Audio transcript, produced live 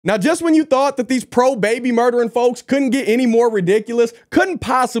Now, just when you thought that these pro-baby murdering folks couldn't get any more ridiculous, couldn't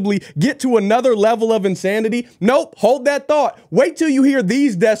possibly get to another level of insanity, nope, hold that thought. Wait till you hear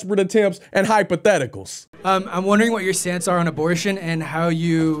these desperate attempts and hypotheticals. I'm wondering what your stance are on abortion and how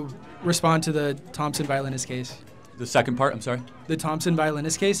you respond to the Thompson violinist case. The second part, I'm sorry? The Thompson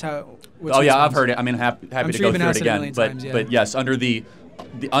violinist case? Oh yeah, I've heard it. I mean, happy to go through it again. But yes, under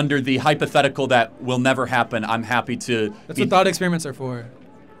the hypothetical that will never happen, I'm happy to. That's what thought experiments are for.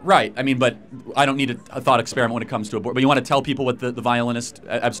 Right. I mean, but I don't need a thought experiment when it comes to abortion. But you want to tell people what the violinist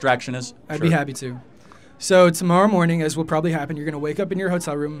abstraction is? I'd be happy to. So tomorrow morning, as will probably happen, you're going to wake up in your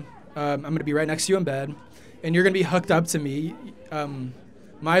hotel room. I'm going to be right next to you in bed, and you're going to be hooked up to me.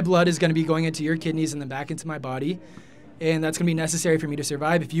 My blood is going to be going into your kidneys and then back into my body, and that's going to be necessary for me to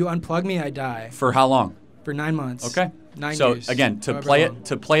survive. If you unplug me, I die. For how long? For 9 months. Okay. 9 years. So again, to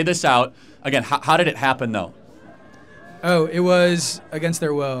play this out, again, how did it happen though? Oh, it was against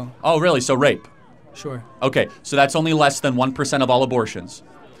their will. Oh, really? So rape? Sure. Okay, so that's only less than 1% of all abortions.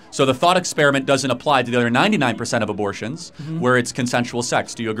 So the thought experiment doesn't apply to the other 99% of abortions where it's consensual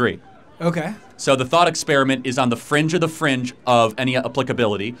sex. Do you agree? Okay. So the thought experiment is on the fringe of any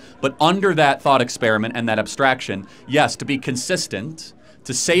applicability, but under that thought experiment and that abstraction, yes, to be consistent,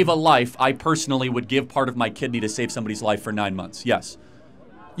 to save a life, I personally would give part of my kidney to save somebody's life for 9 months. Yes.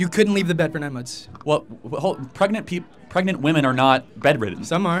 You couldn't leave the bed for 9 months. Well, pregnant women are not bedridden.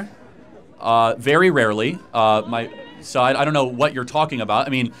 Some are. Very rarely. So I don't know what you're talking about. I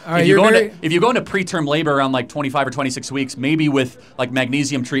mean, if you go into preterm labor around like 25 or 26 weeks, maybe with like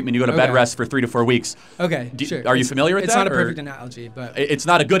magnesium treatment, you go to bed rest for 3 to 4 weeks. Okay, sure. Are you familiar with that? It's not a perfect analogy, but it's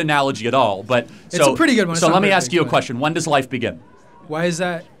not a good analogy at all. But it's a pretty good one. So let me ask you a question. When does life begin? Why is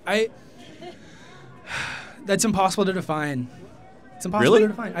that? That's impossible to define. It's impossible to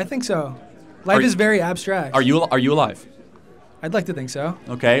define. I think so. Life is very abstract. Are you alive? I'd like to think so.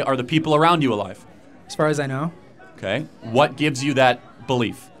 Okay. Are the people around you alive? As far as I know. Okay. What gives you that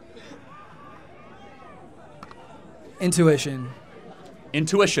belief? Intuition.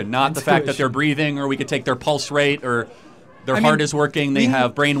 Intuition, not the fact that they're breathing, or we could take their pulse rate, or their heart is working, they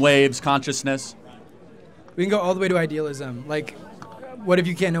have brain waves, consciousness. We can go all the way to idealism. Like, what if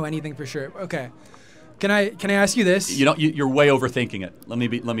you can't know anything for sure? Okay. Can I ask you this? You're way overthinking it. Let me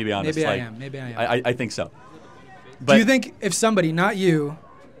be honest. Maybe I am. I think so. But do you think if somebody, not you,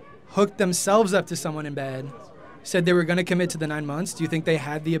 hooked themselves up to someone in bed, said they were going to commit to the 9 months, do you think they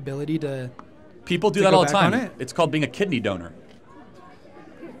had the ability to? People do that all the time. It's called being a kidney donor.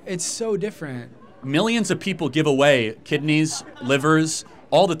 It's so different. Millions of people give away kidneys, livers,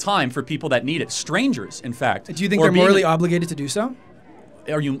 all the time for people that need it. Strangers, in fact. Do you think they're morally obligated to do so?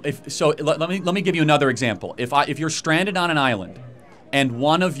 Let me give you another example. If you're stranded on an island, and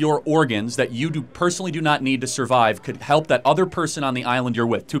one of your organs that you personally do not need to survive could help that other person on the island you're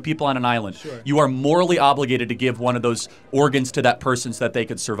with, 2 people on an island, you are morally obligated to give one of those organs to that person so that they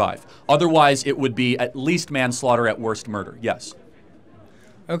could survive. Otherwise, it would be at least manslaughter, at worst murder. Yes.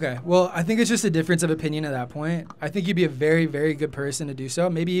 Okay. Well, I think it's just a difference of opinion at that point. I think you'd be a very, very good person to do so.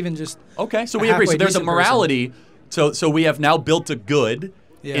 Maybe even just okay. So we agree. So there's a morality. So we have now built a good.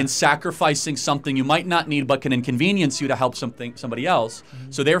 Yeah. In sacrificing something you might not need but can inconvenience you to help somebody else.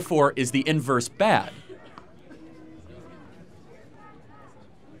 So therefore, is the inverse bad?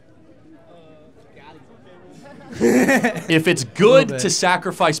 If it's good to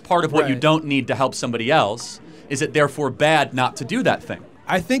sacrifice part of what you don't need to help somebody else, is it therefore bad not to do that thing?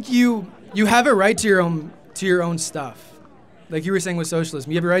 I think you have a right to your own stuff. Like you were saying with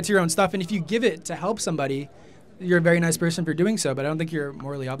socialism, you have a right to your own stuff, and if you give it to help somebody, you're a very nice person for doing so, but I don't think you're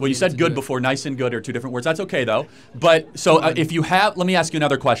morally obligated. Well, you said good before. Nice and good are 2 different words. That's okay, though. But so if you have, let me ask you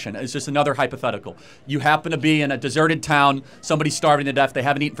another question. It's just another hypothetical. You happen to be in a deserted town. Somebody's starving to death. They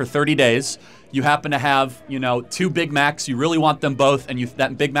haven't eaten for 30 days. You happen to have, 2 Big Macs. You really want them both, and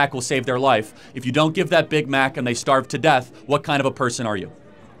that Big Mac will save their life. If you don't give that Big Mac and they starve to death, what kind of a person are you?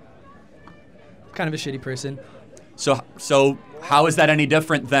 Kind of a shitty person. So how is that any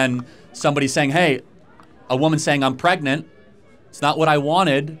different than somebody saying, hey, a woman saying, I'm pregnant, it's not what I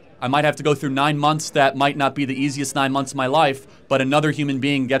wanted. I might have to go through 9 months that might not be the easiest 9 months of my life, but another human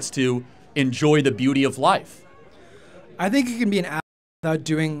being gets to enjoy the beauty of life. I think it can be an act without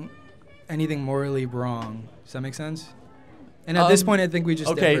doing anything morally wrong. Does that make sense? And at this point, I think we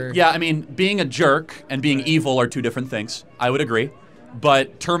just differ. Yeah, I mean, being a jerk and being evil are 2 different things. I would agree.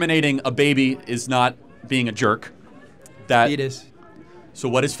 But terminating a baby is not being a jerk. Fetus. So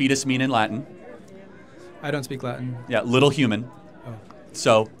what does fetus mean in Latin? I don't speak Latin. Yeah, little human. Oh.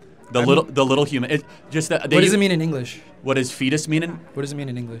 So the little human. What does it mean in English? What does fetus mean in? What does it mean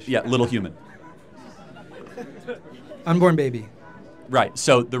in English? Yeah, little human. Unborn baby. Right.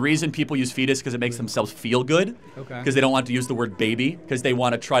 So the reason people use fetus because it makes themselves feel good. Okay. Because they don't want to use the word baby because they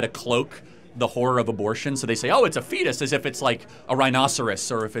want to try to cloak the horror of abortion. So they say, oh, it's a fetus, as if it's like a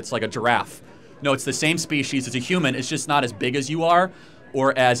rhinoceros or if it's like a giraffe. No, it's the same species as a human. It's just not as big as you are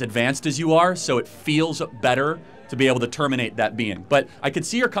or as advanced as you are. So it feels better to be able to terminate that being. But I could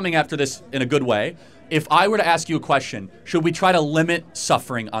see you're coming after this in a good way. If I were to ask you a question, should we try to limit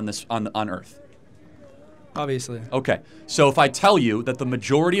suffering on Earth? Obviously. Okay. So if I tell you that the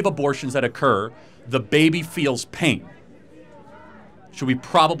majority of abortions that occur, the baby feels pain, should we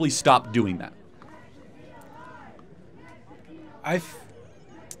probably stop doing that?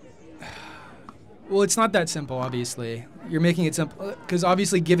 Well, it's not that simple, obviously. You're making it simple because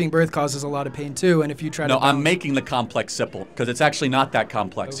obviously giving birth causes a lot of pain too, and if you try to... No, I'm making the complex simple because it's actually not that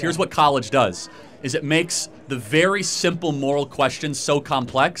complex. Okay. Here's what college does, is it makes the very simple moral questions so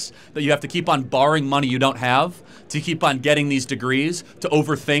complex that you have to keep on borrowing money you don't have to keep on getting these degrees to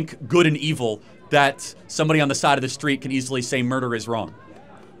overthink good and evil that somebody on the side of the street can easily say murder is wrong.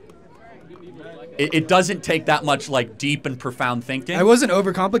 It doesn't take that much like deep and profound thinking. I wasn't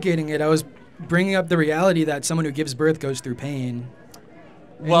overcomplicating it. I was bringing up the reality that someone who gives birth goes through pain.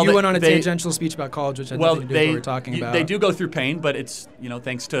 And well, you went on a tangential speech about college, which had nothing to do with what we were talking about. They do go through pain, but it's,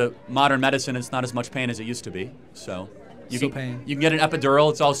 thanks to modern medicine, it's not as much pain as it used to be. So you can get an epidural.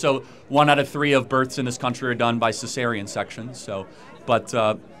 It's also 1 out of 3 of births in this country are done by cesarean section. So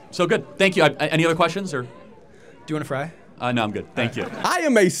good. Thank you. Any other questions or? Do you want to fry? No, I'm good. Thank you. I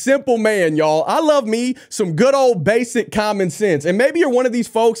am a simple man, y'all. I love me some good old basic common sense. And maybe you're one of these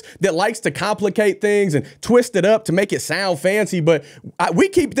folks that likes to complicate things and twist it up to make it sound fancy, but we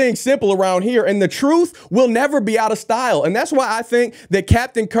keep things simple around here, and the truth will never be out of style. And that's why I think that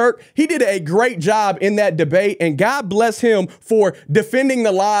Captain Kirk, he did a great job in that debate, and God bless him for defending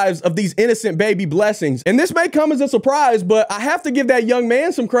the lives of these innocent baby blessings. And this may come as a surprise, but I have to give that young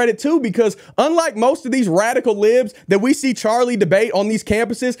man some credit too, because unlike most of these radical libs that we see Charlie debate on these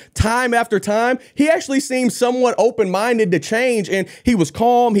campuses time after time, he actually seemed somewhat open-minded to change, and he was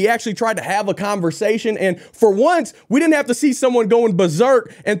calm. He actually tried to have a conversation, and for once, we didn't have to see someone going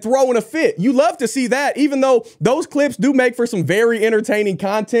berserk and throwing a fit. You love to see that, even though those clips do make for some very entertaining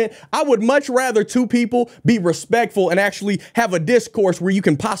content. I would much rather 2 people be respectful and actually have a discourse where you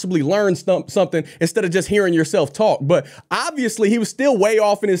can possibly learn something instead of just hearing yourself talk. But obviously, he was still way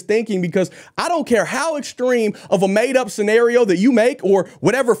off in his thinking, because I don't care how extreme of a made-up scenario that you make or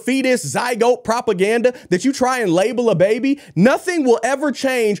whatever fetus zygote propaganda that you try and label a baby, nothing will ever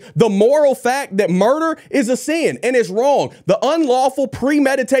change the moral fact that murder is a sin and it's wrong. The unlawful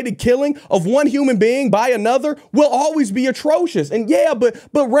premeditated killing of one human being by another will always be atrocious. And yeah, but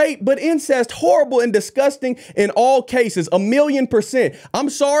rape, but incest, horrible and disgusting in all cases, 1,000,000%.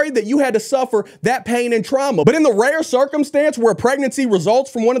 I'm sorry that you had to suffer that pain and trauma, but in the rare circumstance where a pregnancy results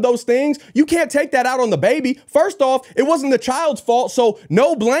from one of those things, you can't take that out on the baby. First off, it wasn't the child's fault, so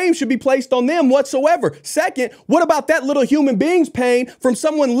no blame should be placed on them whatsoever. Second, what about that little human being's pain from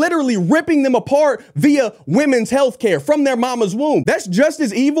someone literally ripping them apart via women's health care from their mama's womb? That's just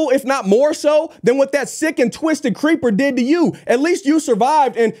as evil, if not more so, than what that sick and twisted creeper did to you. At least you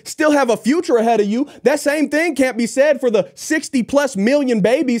survived and still have a future ahead of you. That same thing can't be said for the 60+ million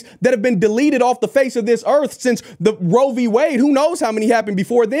babies that have been deleted off the face of this earth since the Roe v. Wade. Who knows how many happened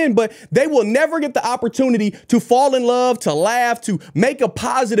before then, but they will never get the opportunity to fall in love, to laugh, to make a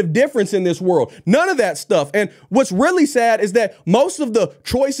positive difference in this world. None of that stuff. And what's really sad is that most of the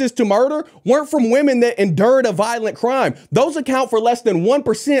choices to murder weren't from women that endured a violent crime. Those account for less than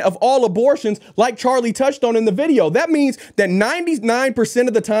 1% of all abortions, like Charlie touched on in the video. That means that 99%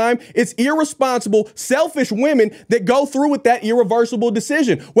 of the time, it's irresponsible, selfish women that go through with that irreversible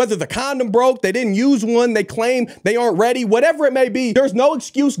decision. Whether the condom broke, they didn't use one, they claim they aren't ready, whatever it may be, there's no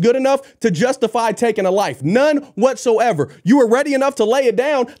excuse good enough to justify taking a life. None whatsoever. You were ready enough to lay it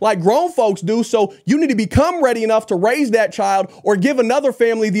down like grown folks do, so you need to become ready enough to raise that child or give another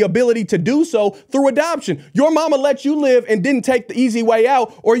family the ability to do so through adoption. Your mama let you live and didn't take the easy way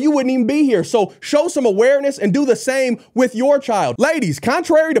out, or you wouldn't even be here. So show some awareness and do the same with your child. Ladies,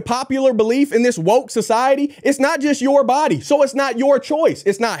 contrary to popular belief in this woke society, it's not just your body, so it's not your choice.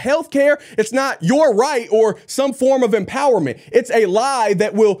 It's not healthcare. It's not your right or some form of empowerment. It's a lie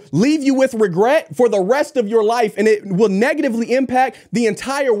that will leave you with regret for the rest of your life, and it will negatively impact the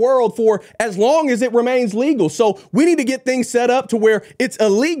entire world for as long as it remains legal. So we need to get things set up to where it's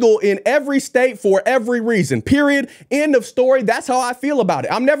illegal in every state for every reason, period. End of story. That's how I feel about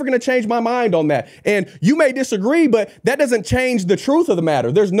it. I'm never going to change my mind on that. And you may disagree, but that doesn't change the truth of the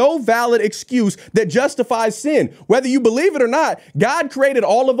matter. There's no valid excuse that justifies sin. Whether you believe it or not, God created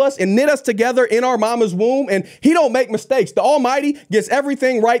all of us and knit us together in our mama's womb, and he don't make mistakes. The Almighty gets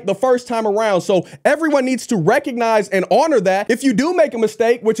everything right the first time around. So everyone needs to recognize and honor that. If you do make a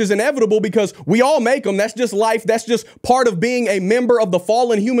mistake, which is inevitable because we all make them, that's just life. That's just part of being a member of the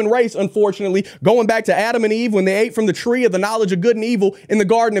fallen human race, unfortunately. Going back to Adam and Eve when they ate from the tree of the knowledge of good and evil in the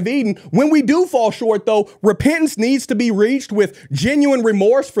Garden of Eden. When we do fall short, though, repentance needs to be reached with genuine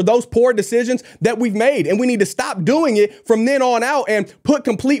remorse for those poor decisions that we've made. And we need to stop doing it from then on out and put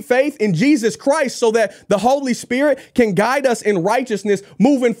complete faith in Jesus Christ so that the Holy Spirit can guide us in righteousness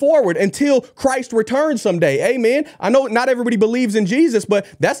moving forward until Christ returns someday. Amen. I know not everybody believes in Jesus, but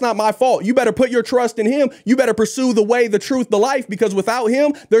that's not my fault. You better put your trust in him. You better pursue the way, the truth, the life, because without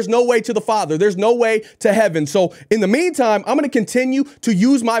him, there's no way to the Father. There's no way to heaven. So in the meantime, I'm going to continue to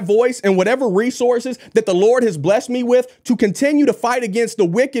use my voice and whatever resources that the Lord has blessed me with to continue to fight against the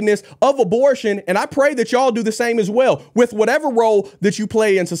wickedness of abortion. And I pray that y'all do the same as well with whatever role that you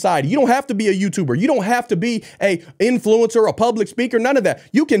play in society. You don't have to be a YouTuber. You don't have to be a influencer, a public speaker, none of that.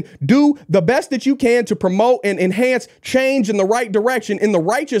 You can do the best that you can to promote and enhance change in the right direction, in the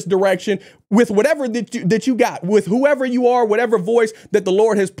righteous direction, with whatever that you got, with whoever you are, whatever voice that the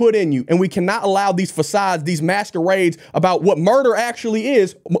Lord has put in you. And we cannot allow these facades, these masquerades about what murder actually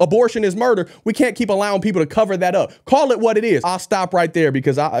is. Abortion is murder. We can't keep allowing people to cover that up. Call it what it is. I'll stop right there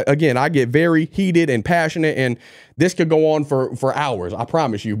because I get very heated and passionate, and this could go on for hours, I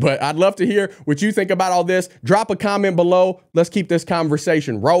promise you. But I'd love to hear what you think about all this. Drop a comment below. Let's keep this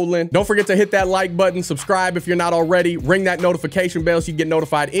conversation rolling. Don't forget to hit that like button, subscribe if you're not already, ring that notification bell so you get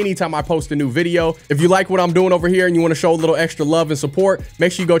notified anytime I post a new video. If you like what I'm doing over here and you want to show a little extra love and support,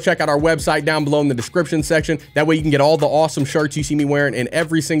 make sure you go check out our website down below in the description section. That way you can get all the awesome shirts you see me wearing in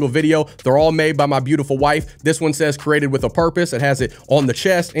every single video. They're all made by my beautiful wife. This one says created with a purpose. It has it on the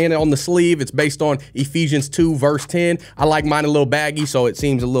chest and on the sleeve. It's based on Ephesians 2 verse 10. I like mine a little baggy, so it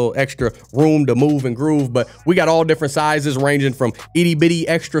seems a little extra room to move and groove, but we got all different sizes ranging from itty bitty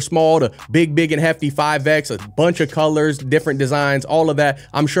extra small to big and hefty 5X, a bunch of colors, different designs, all of that.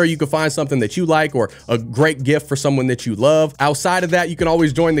 I'm sure you can find something that you like or a great gift for someone that you love. Outside of that, you can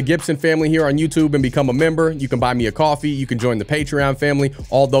always join the Gibson family here on YouTube and become a member. You can buy me a coffee. You can join the Patreon family.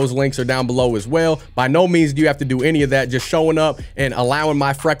 All those links are down below as well. By no means do you have to do any of that. Just showing up and allowing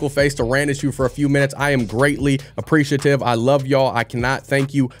my freckle face to rant at you for a few minutes. I am greatly appreciative. I love y'all. I cannot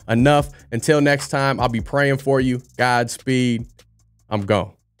thank you enough. Until next time, I'll be praying for you. Godspeed. I'm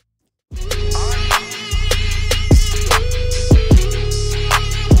gone.